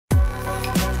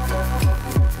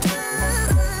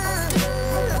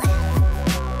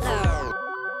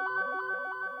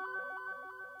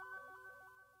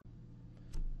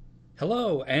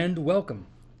Hello and welcome.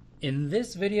 In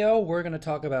this video, we're going to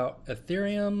talk about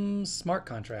Ethereum smart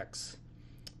contracts.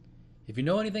 If you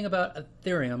know anything about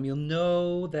Ethereum, you'll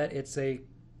know that it's a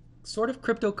sort of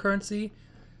cryptocurrency,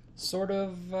 sort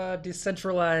of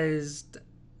decentralized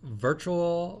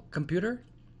virtual computer,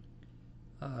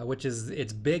 which is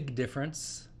its big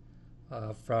difference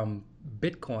from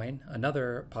Bitcoin,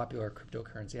 another popular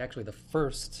cryptocurrency, actually the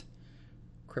first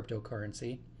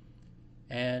cryptocurrency.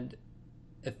 And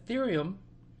Ethereum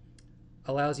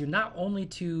allows you not only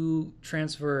to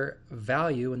transfer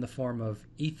value in the form of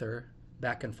Ether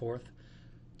back and forth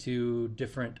to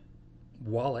different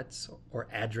wallets or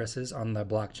addresses on the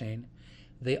blockchain,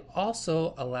 they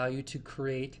also allow you to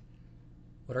create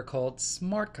what are called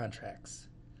smart contracts.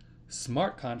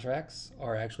 Smart contracts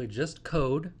are actually just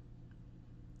code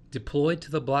deployed to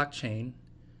the blockchain,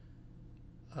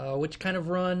 which kind of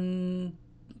run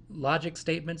logic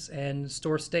statements and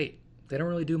store state. They don't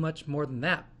really do much more than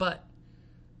that, but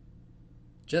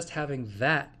just having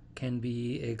that can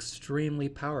be extremely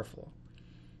powerful.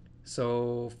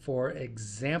 So, for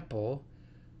example,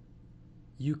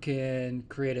 you can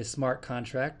create a smart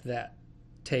contract that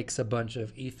takes a bunch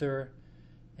of Ether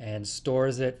and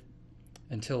stores it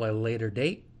until a later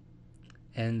date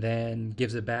and then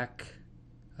gives it back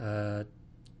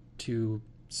to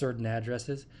certain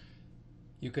addresses.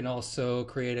 You can also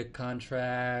create a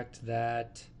contract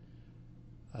that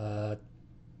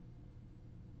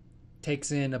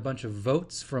takes in a bunch of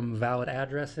votes from valid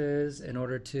addresses in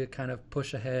order to kind of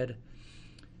push ahead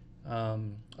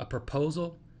a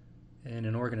proposal in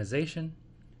an organization.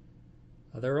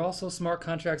 There are also smart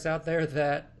contracts out there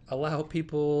that allow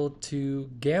people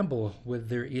to gamble with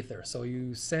their Ether. So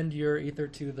you send your Ether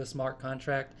to the smart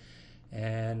contract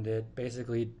and it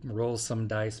basically rolls some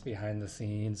dice behind the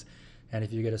scenes. And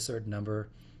if you get a certain number,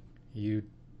 you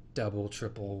double,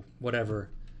 triple, whatever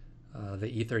the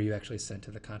Ether you actually sent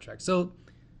to the contract. So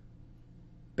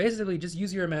basically just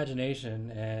use your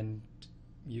imagination and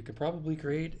you could probably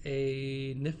create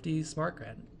a nifty smart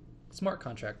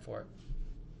contract for it.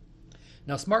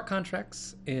 Now, smart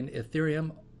contracts in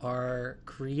Ethereum are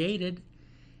created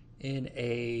in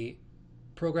a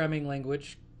programming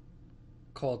language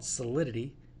called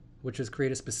Solidity, which was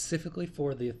created specifically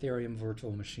for the Ethereum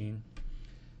virtual machine.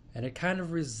 And it kind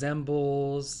of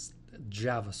resembles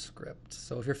JavaScript.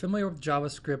 So if you're familiar with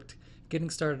JavaScript, getting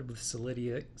started with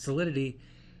Solidity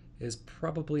is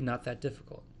probably not that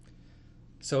difficult.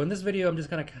 So in this video, I'm just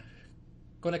going to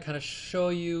kind of show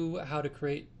you how to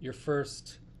create your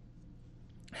first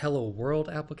Hello World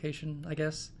application, I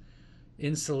guess,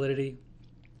 in Solidity,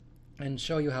 and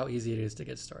show you how easy it is to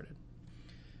get started.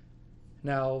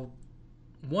 Now,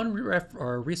 one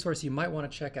resource you might want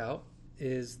to check out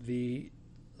is the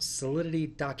Solidity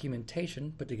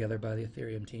Documentation put together by the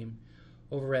Ethereum team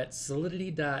over at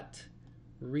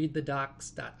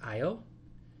solidity.readthedocs.io,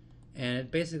 and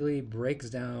it basically breaks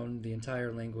down the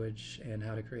entire language and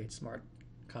how to create smart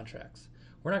contracts.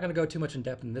 We're not going to go too much in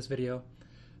depth in this video,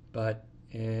 but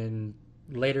in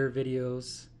later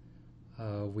videos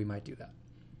we might do that.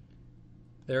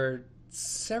 There are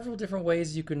several different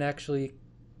ways you can actually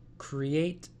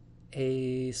create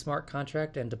a smart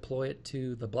contract and deploy it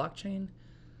to the blockchain.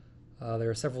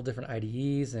 There are several different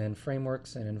IDEs and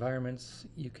frameworks and environments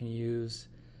you can use.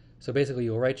 So basically,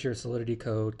 you'll write your Solidity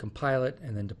code, compile it,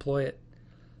 and then deploy it.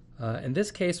 In this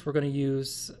case, we're going to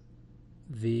use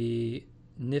the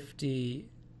nifty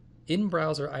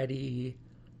in-browser IDE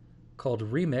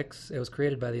called Remix. It was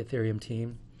created by the Ethereum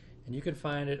team, and you can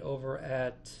find it over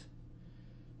at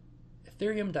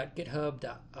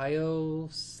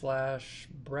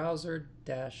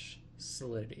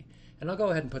ethereum.github.io/browser-solidity. And I'll go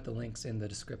ahead and put the links in the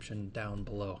description down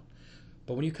below.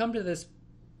 But when you come to this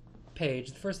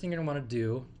page, the first thing you're going to want to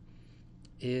do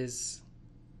is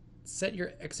set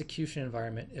your execution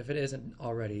environment. If it isn't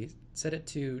already, set it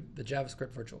to the JavaScript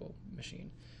virtual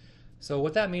machine. So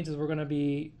what that means is we're going to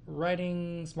be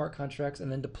writing smart contracts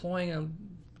and then deploying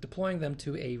them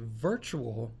to a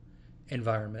virtual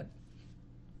environment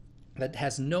that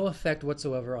has no effect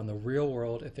whatsoever on the real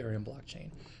world Ethereum blockchain.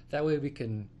 That way we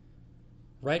can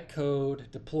write code,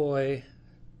 deploy,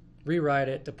 rewrite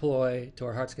it, deploy to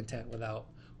our heart's content without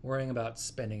worrying about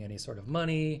spending any sort of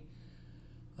money,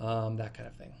 that kind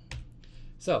of thing.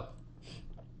 So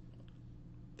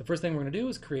the first thing we're going to do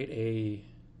is create a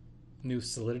new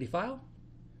Solidity file.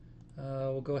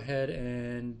 We'll go ahead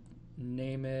and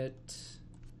name it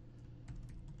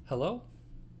hello.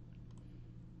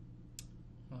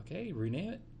 Okay,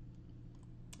 rename it.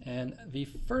 And the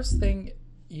first thing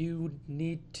you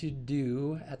need to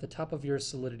do at the top of your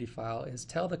Solidity file is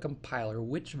tell the compiler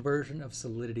which version of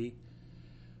Solidity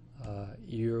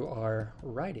you are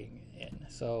writing in.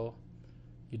 So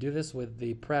you do this with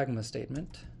the pragma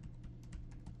statement.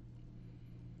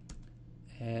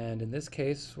 And in this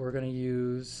case, we're going to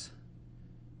use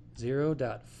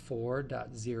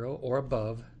 0.4.0 or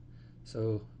above.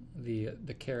 So the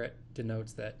caret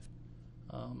denotes that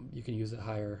you can use a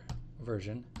higher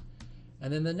version.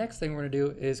 And then the next thing we're going to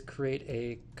do is create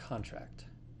a contract.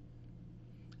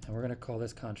 And we're going to call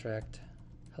this contract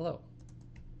hello.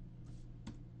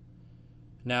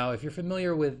 Now, if you're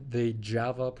familiar with the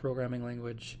Java programming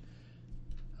language,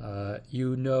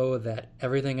 you know that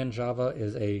everything in Java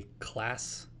is a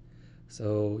class.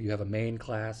 So you have a main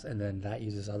class, and then that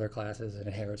uses other classes and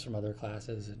inherits from other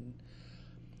classes, and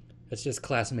it's just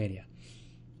class mania.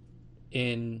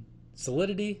 In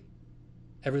Solidity,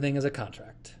 everything is a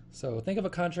contract. So think of a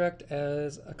contract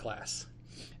as a class.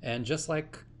 And just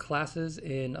like classes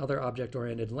in other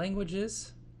object-oriented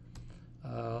languages,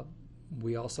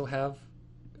 we also have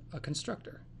a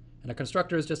constructor. And a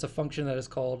constructor is just a function that is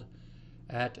called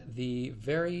at the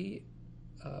very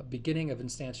beginning of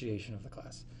instantiation of the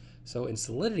class. So in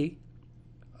Solidity,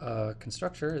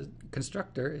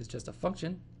 constructor is just a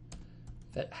function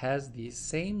that has the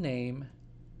same name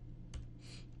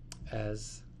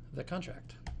as the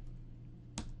contract.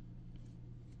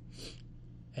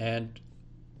 And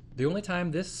the only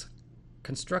time this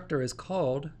constructor is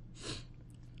called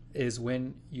is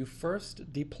when you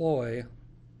first deploy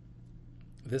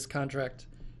this contract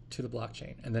to the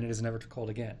blockchain, and then it is never called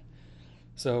again.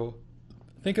 So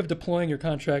think of deploying your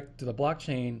contract to the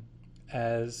blockchain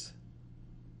as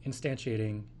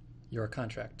instantiating your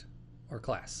contract or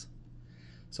class.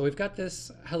 So we've got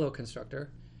this hello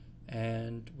constructor,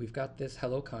 and we've got this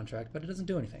hello contract, but it doesn't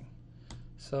do anything.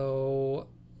 So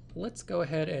let's go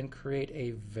ahead and create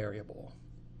a variable.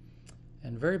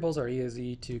 And variables are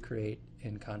easy to create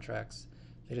in contracts.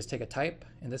 They just take a type.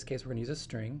 In this case, we're going to use a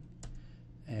string,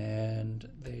 and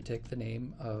they take the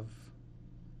name of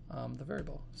the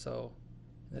variable. So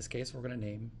in this case, we're going to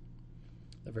name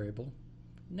the variable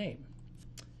name.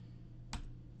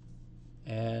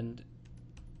 And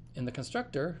in the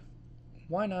constructor,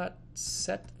 why not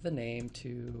set the name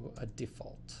to a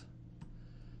default?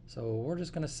 So we're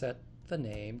just going to set the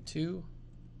name to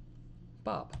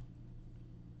Bob.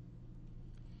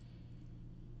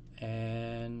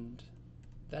 And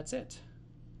that's it.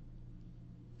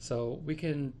 So we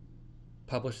can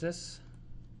publish this.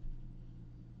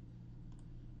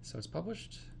 So it's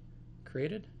published,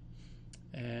 created,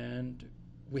 and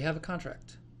we have a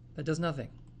contract that does nothing,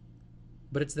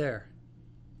 but it's there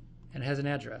and it has an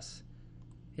address.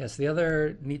 Yes, the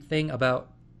other neat thing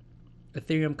about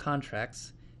Ethereum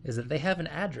contracts is that they have an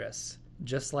address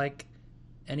just like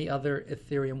any other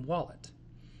Ethereum wallet.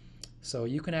 So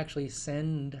you can actually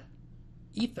send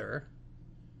Ether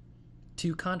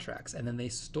to contracts, and then they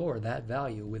store that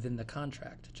value within the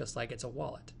contract, just like it's a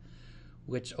wallet,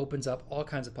 which opens up all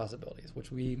kinds of possibilities,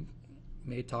 which we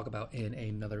may talk about in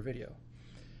another video.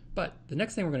 But the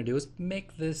next thing we're going to do is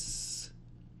make this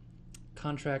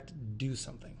contract do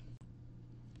something.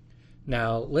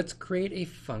 Now let's create a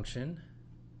function.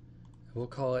 We'll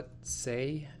call it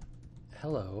say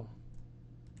hello.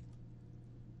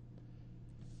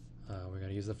 We're going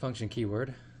to use the function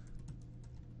keyword.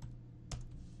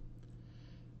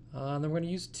 And then we're going to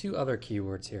use two other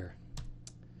keywords here.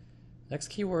 Next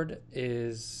keyword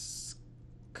is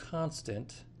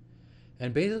constant.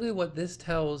 And basically what this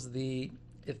tells the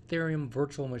Ethereum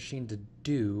virtual machine to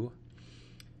do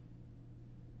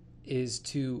is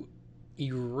to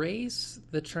erase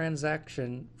the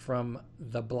transaction from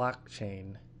the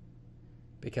blockchain,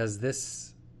 because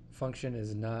this function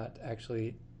is not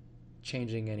actually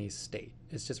changing any state.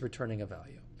 It's just returning a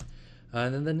value.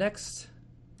 And then the next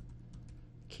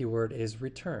keyword is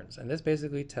returns. And this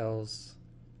basically tells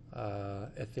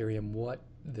Ethereum what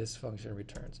this function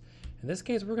returns. In this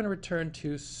case, we're going to return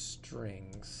two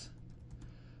strings.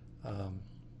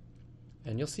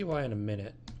 And you'll see why in a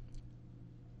minute.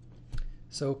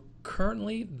 So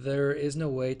currently, there is no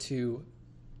way to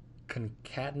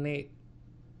concatenate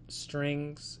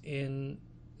strings in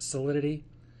Solidity.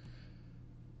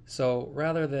 So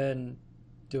rather than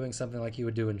doing something like you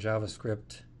would do in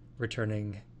JavaScript,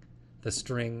 returning the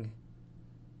string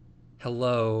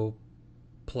hello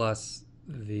plus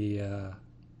the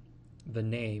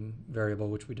name variable,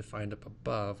 which we defined up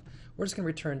above, we're just going to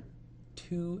return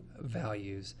two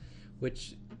values,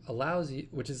 which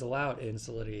is allowed in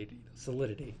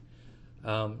Solidity.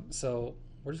 So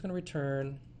we're just going to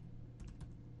return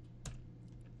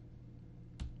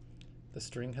the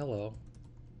string hello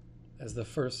as the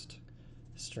first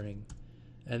string,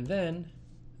 and then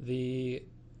the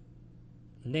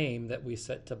name that we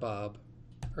set to Bob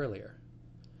earlier.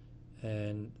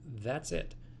 And that's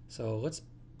it. So let's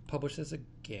publish this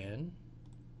again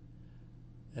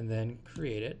and then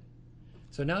create it.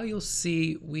 So now you'll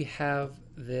see we have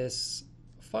this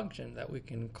function that we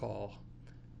can call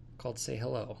called say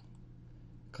hello.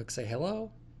 Click say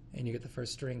hello and you get the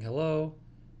first string hello,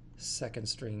 second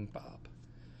string Bob.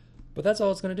 But that's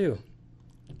all it's going to do.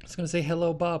 It's going to say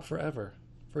hello Bob forever,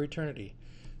 for eternity.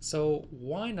 So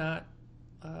why not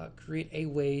create a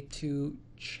way to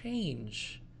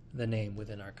change the name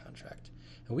within our contract?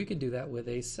 And we can do that with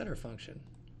a setter function.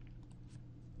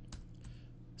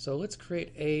 So let's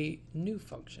create a new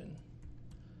function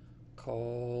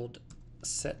called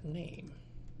setName.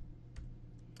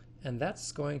 And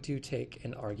that's going to take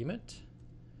an argument,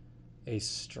 a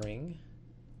string,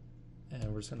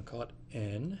 and we're just going to call it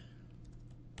n.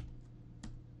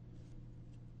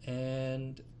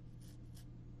 And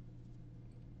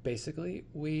basically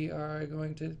we are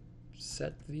going to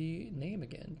set the name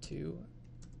again to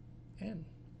n.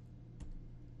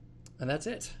 And that's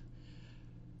it.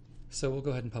 So we'll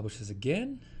go ahead and publish this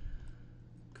again,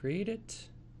 create it.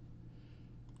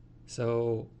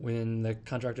 So when the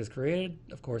contract is created,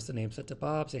 of course, the name's set to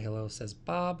Bob, say hello says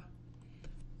Bob.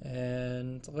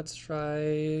 And let's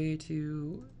try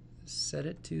to set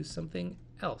it to something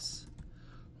else.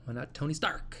 Why not Tony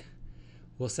Stark?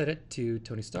 We'll set it to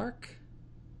Tony Stark.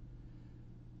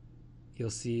 You'll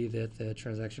see that the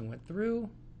transaction went through.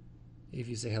 If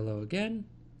you say hello again,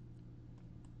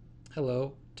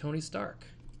 hello Tony Stark.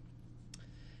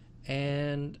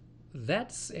 And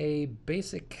that's a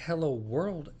basic Hello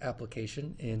World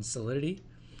application in Solidity.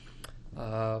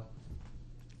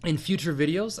 In future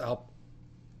videos, I'll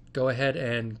go ahead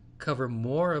and cover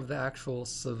more of the actual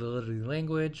Solidity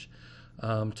language,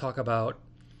 talk about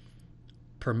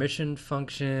permission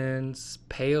functions,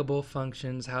 payable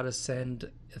functions, how to send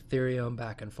Ethereum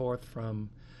back and forth from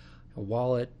a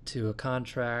wallet to a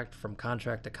contract, from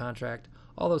contract to contract,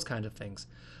 all those kinds of things.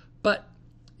 But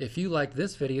if you like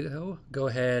this video, go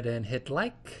ahead and hit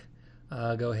like,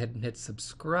 go ahead and hit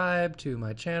subscribe to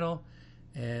my channel,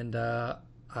 and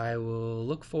I will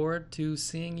look forward to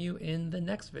seeing you in the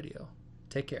next video.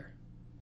 Take care.